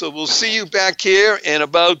 So we'll see you back here in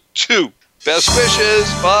about 2. Best wishes.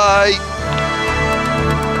 Bye.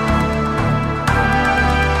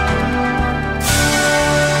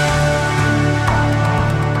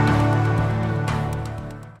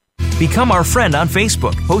 Become our friend on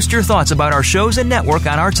Facebook. Post your thoughts about our shows and network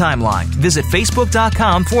on our timeline. Visit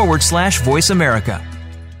Facebook.com/Voice America.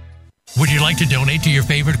 Would you like to donate to your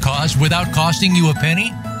favorite cause without costing you a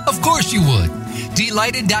penny? Of course you would.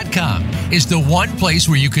 Delighted.com is the one place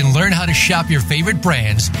where you can learn how to shop your favorite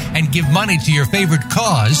brands and give money to your favorite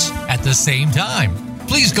cause at the same time.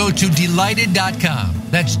 Please go to Delighted.com.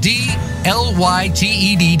 That's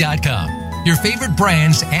DLYTED.com. Your favorite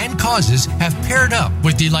brands and causes have paired up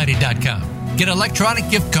with Delighted.com. Get electronic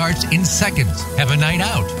gift cards in seconds, have a night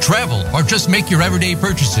out, travel, or just make your everyday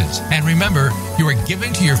purchases. And remember, you are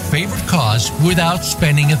giving to your favorite cause without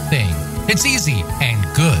spending a thing. It's easy and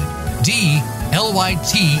good.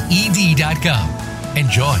 DLYTED.com.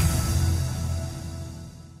 Enjoy.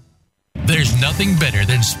 There's nothing better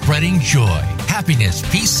than spreading joy, happiness,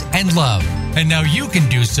 peace, and love. And now you can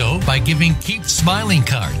do so by giving Keep Smiling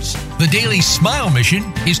cards. The Daily Smile mission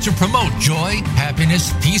is to promote joy,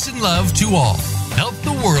 happiness, peace, and love to all. Help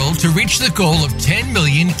the world to reach the goal of 10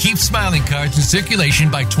 million Keep Smiling cards in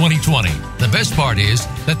circulation by 2020. The best part is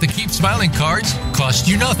that the Keep Smiling cards cost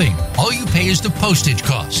you nothing. All you pay is the postage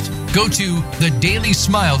cost. Go to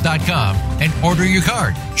thedailysmile.com and order your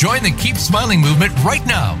card. Join the Keep Smiling movement right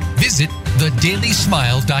now. Visit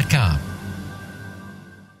thedailysmile.com.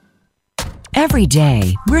 Every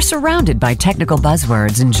day, we're surrounded by technical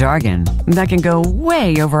buzzwords and jargon that can go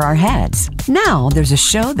way over our heads. Now, there's a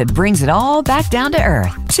show that brings it all back down to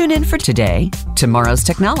earth. Tune in for Today, Tomorrow's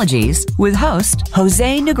Technologies with host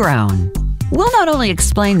Jose Negron. We'll not only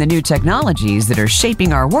explain the new technologies that are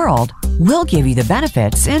shaping our world, we'll give you the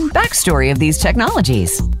benefits and backstory of these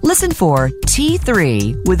technologies. Listen for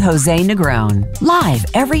T3 with Jose Negron, live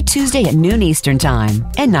every Tuesday at noon Eastern Time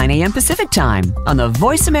and 9 a.m. Pacific Time on the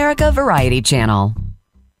Voice America Variety Channel.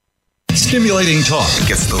 Stimulating talk. It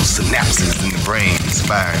gets those synapses in the brain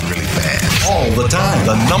firing really fast. All the time.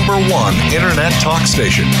 The #1 Internet talk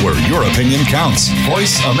station where your opinion counts.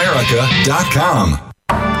 VoiceAmerica.com.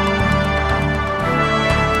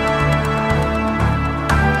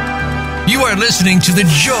 You are listening to The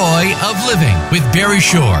Joy of Living with Barry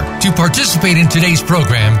Shore. To participate in today's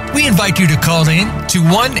program, we invite you to call in to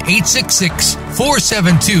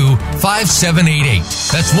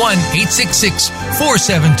 1-866-472-5788. That's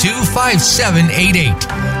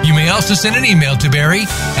 1-866-472-5788. You may also send an email to Barry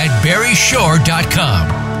at barryshore.com.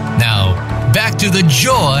 Now, back to The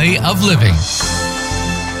Joy of Living.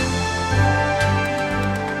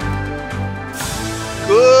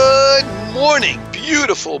 Good morning,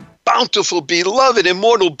 beautiful, bountiful, beloved,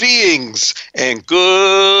 immortal beings, and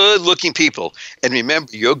good-looking people. And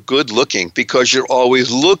remember, you're good-looking because you're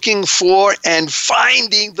always looking for and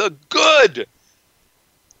finding the good.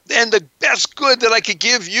 And the best good that I could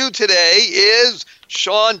give you today is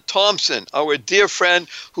Shaun Tomson, our dear friend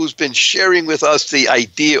who's been sharing with us the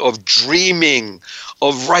idea of dreaming,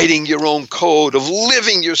 of writing your own code, of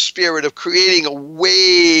living your spirit, of creating a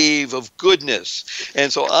wave of goodness.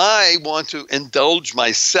 And so I want to indulge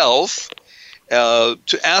myself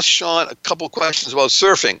to ask Shaun a couple questions about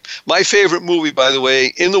surfing. My favorite movie, by the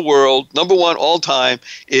way, in the world, number one all time,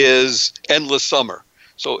 is Endless Summer.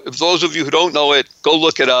 So if those of you who don't know it, go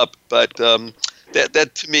look it up. But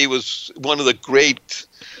that to me was one of the great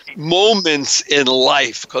moments in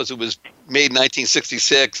life because it was made in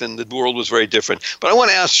 1966 and the world was very different. But I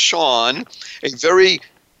want to ask Shaun a very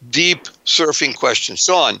deep surfing question.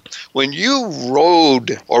 Shaun, when you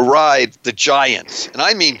rode or ride the giants, and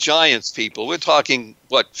I mean giants, people, we're talking,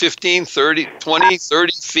 what, 15, 30, 20,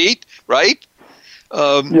 30 feet, right?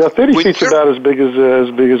 30 feet's about as big as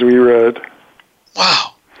we rode. Wow.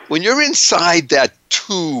 When you're inside that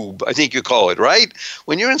tube, I think you call it, right?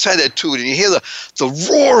 When you're inside that tube and you hear the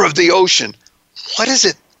roar of the ocean, what does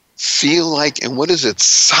it feel like and what does it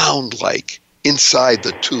sound like inside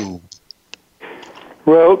the tube?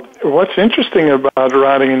 Well, what's interesting about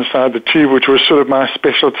riding inside the tube, which was sort of my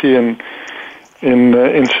specialty in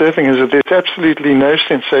surfing, is that there's absolutely no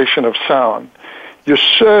sensation of sound. You're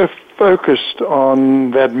so focused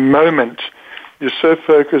on that moment. You're so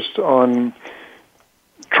focused on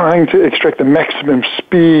trying to extract the maximum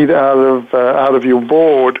speed out of your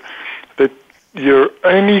board that you're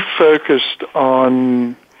only focused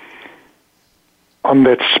on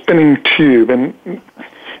that spinning tube. And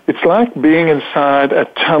it's like being inside a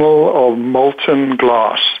tunnel of molten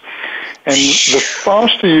glass. And the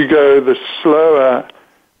faster you go, the slower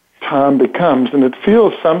time becomes. And it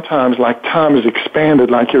feels sometimes like time is expanded,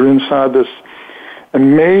 like you're inside this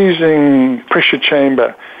amazing pressure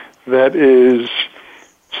chamber that is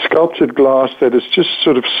sculptured glass that is just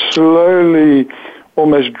sort of slowly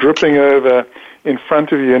almost dripping over in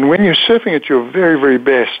front of you. And when you're surfing at your very, very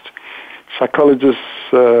best, psychologists,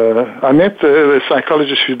 I met the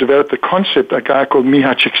psychologist who developed the concept, a guy called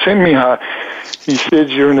Miha Csikszentmihalyi. He said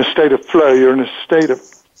you're in a state of flow, you're in a state of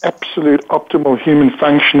absolute optimal human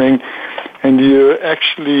functioning, and you're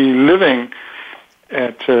actually living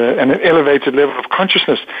at an elevated level of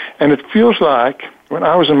consciousness. And it feels like, when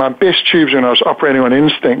I was in my best tubes, when I was operating on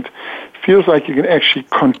instinct, it feels like you can actually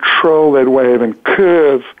control that wave and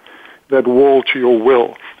curve that wall to your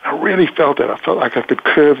will. I really felt that. I felt like I could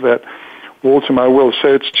curve that wall to my will.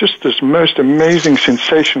 So it's just this most amazing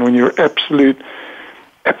sensation when you're absolute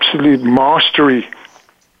mastery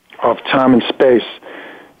of time and space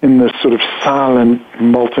in this sort of silent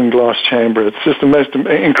molten glass chamber. It's just the most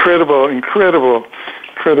incredible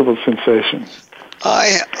sensation.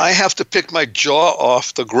 I have to pick my jaw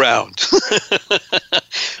off the ground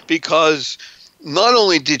because not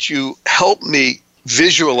only did you help me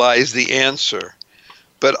visualize the answer,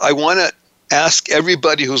 but I want to ask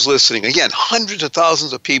everybody who's listening, again, hundreds of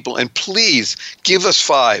thousands of people, and please give us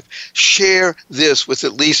 5. Share this with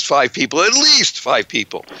at least 5 people,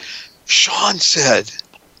 Shaun said,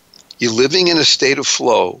 you're living in a state of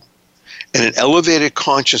flow and an elevated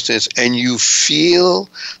consciousness, and you feel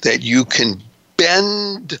that you can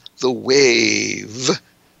bend the wave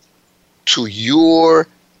to your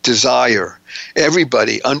desire.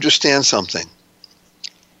 Everybody understand something.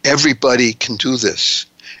 Everybody can do this.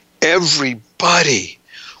 Everybody.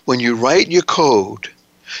 When you write your code,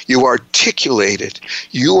 you articulate it.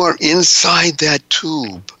 You are inside that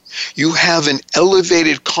tube. You have an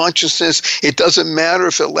elevated consciousness. It doesn't matter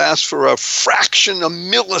if it lasts for a fraction, a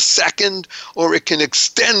millisecond, or it can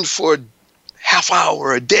extend for a half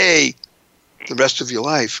hour, a day, the rest of your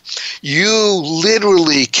life. You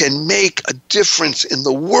literally can make a difference in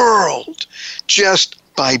the world just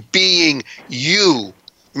by being you.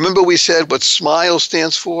 Remember we said what SMILE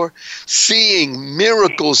stands for? Seeing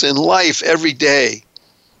miracles in life every day.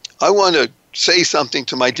 I want to say something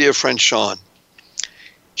to my dear friend Shaun.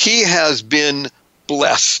 He has been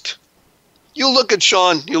blessed You look at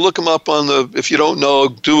Shaun, you look him up if you don't know,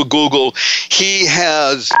 do a Google. He's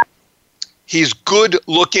good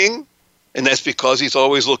looking, and that's because he's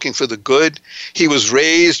always looking for the good. He was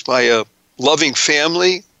raised by a loving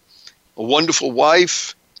family, a wonderful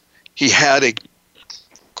wife. He had a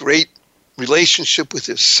great relationship with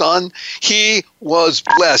his son. He was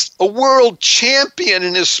blessed, a world champion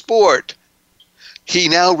in his sport. He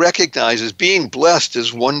now recognizes being blessed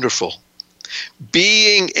is wonderful.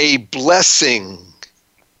 Being a blessing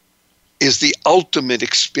is the ultimate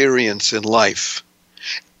experience in life.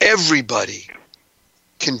 Everybody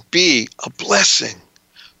can be a blessing.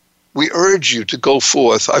 We urge you to go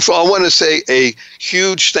forth. I want to say a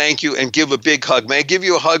huge thank you and give a big hug. May I give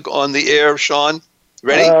you a hug on the air, Shaun?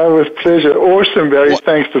 Ready? With pleasure. Awesome, Barry.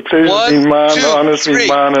 Thanks. The pleasure's been mine. The honor's been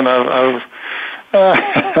mine, and I've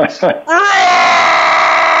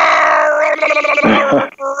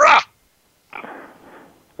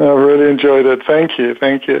really enjoyed it. Thank you.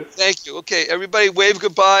 Thank you. Thank you. Okay, everybody wave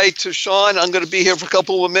goodbye to Shaun. I'm going to be here for a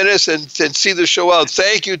couple of minutes and see the show out.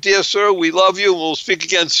 Thank you, dear sir. We love you, and we'll speak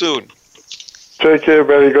again soon. Take care,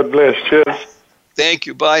 Barry. God bless. Cheers. Thank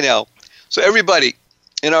you. Bye now. So everybody,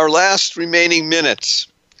 in our last remaining minutes,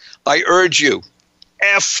 I urge you,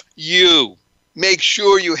 F you. Make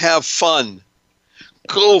sure you have fun.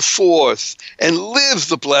 Go forth and live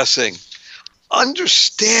the blessing.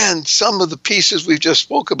 Understand some of the pieces we've just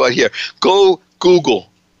spoke about here. Go Google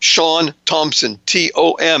Shaun Tomson,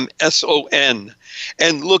 Tomson,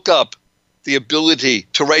 and look up the ability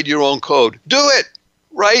to write your own code. Do it.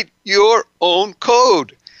 Write your own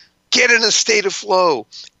code. Get in a state of flow.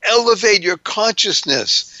 Elevate your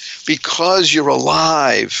consciousness because you're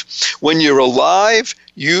alive. When you're alive,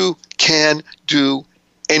 you can do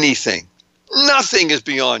anything. Nothing is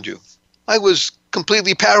beyond you. I was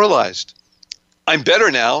completely paralyzed. I'm better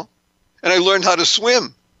now, and I learned how to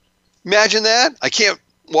swim. Imagine that. I can't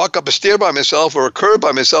walk up a stair by myself or a curb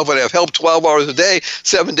by myself, and I have help 12 hours a day,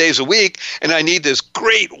 7 days a week, and I need this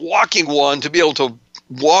great walking wand to be able to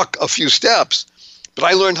walk a few steps. But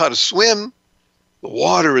I learned how to swim. The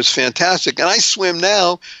water is fantastic, and I swim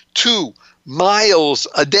now 2 miles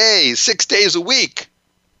a day, 6 days a week.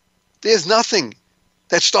 There's nothing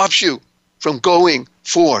that stops you from going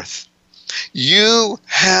forth. You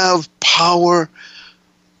have power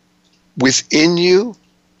within you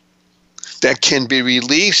that can be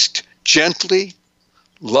released gently,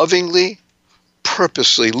 lovingly,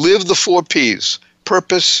 purposely. Live the 4 Ps: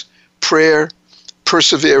 purpose, prayer,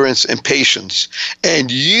 perseverance, and patience. And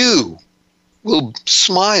you will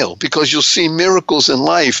smile because you'll see miracles in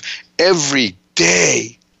life every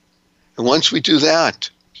day. And once we do that,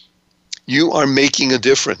 you are making a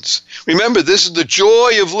difference. Remember, this is the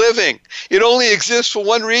joy of living. It only exists for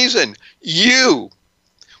one reason: you.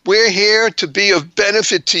 We're here to be of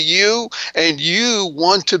benefit to you, and you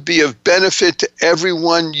want to be of benefit to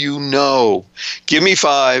everyone you know. Give me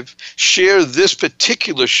 5. Share this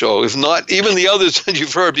particular show, if not even the others that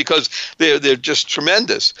you've heard, because they're just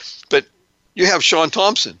tremendous. But you have Shaun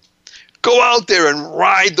Tomson. Go out there and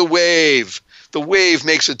ride the wave. The wave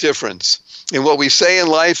makes a difference. And what we say in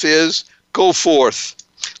life is, go forth,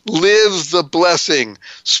 live the blessing,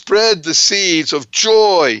 spread the seeds of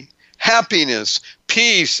joy, happiness,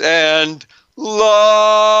 peace, and love.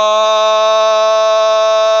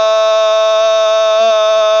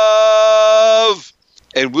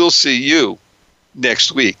 And we'll see you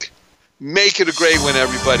next week. Make it a great one,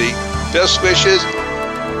 everybody. Best wishes.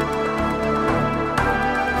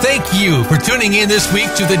 Thank you for tuning in this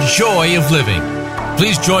week to The Joy of Living.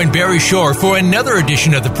 Please join Barry Shore for another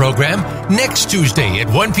edition of the program next Tuesday at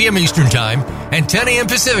 1 p.m. Eastern Time and 10 a.m.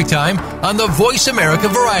 Pacific Time on the Voice America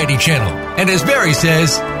Variety Channel. And as Barry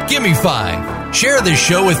says, give me 5. Share this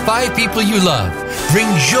show with 5 people you love. Bring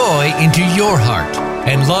joy into your heart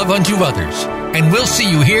and love unto others. And we'll see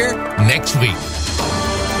you here next week.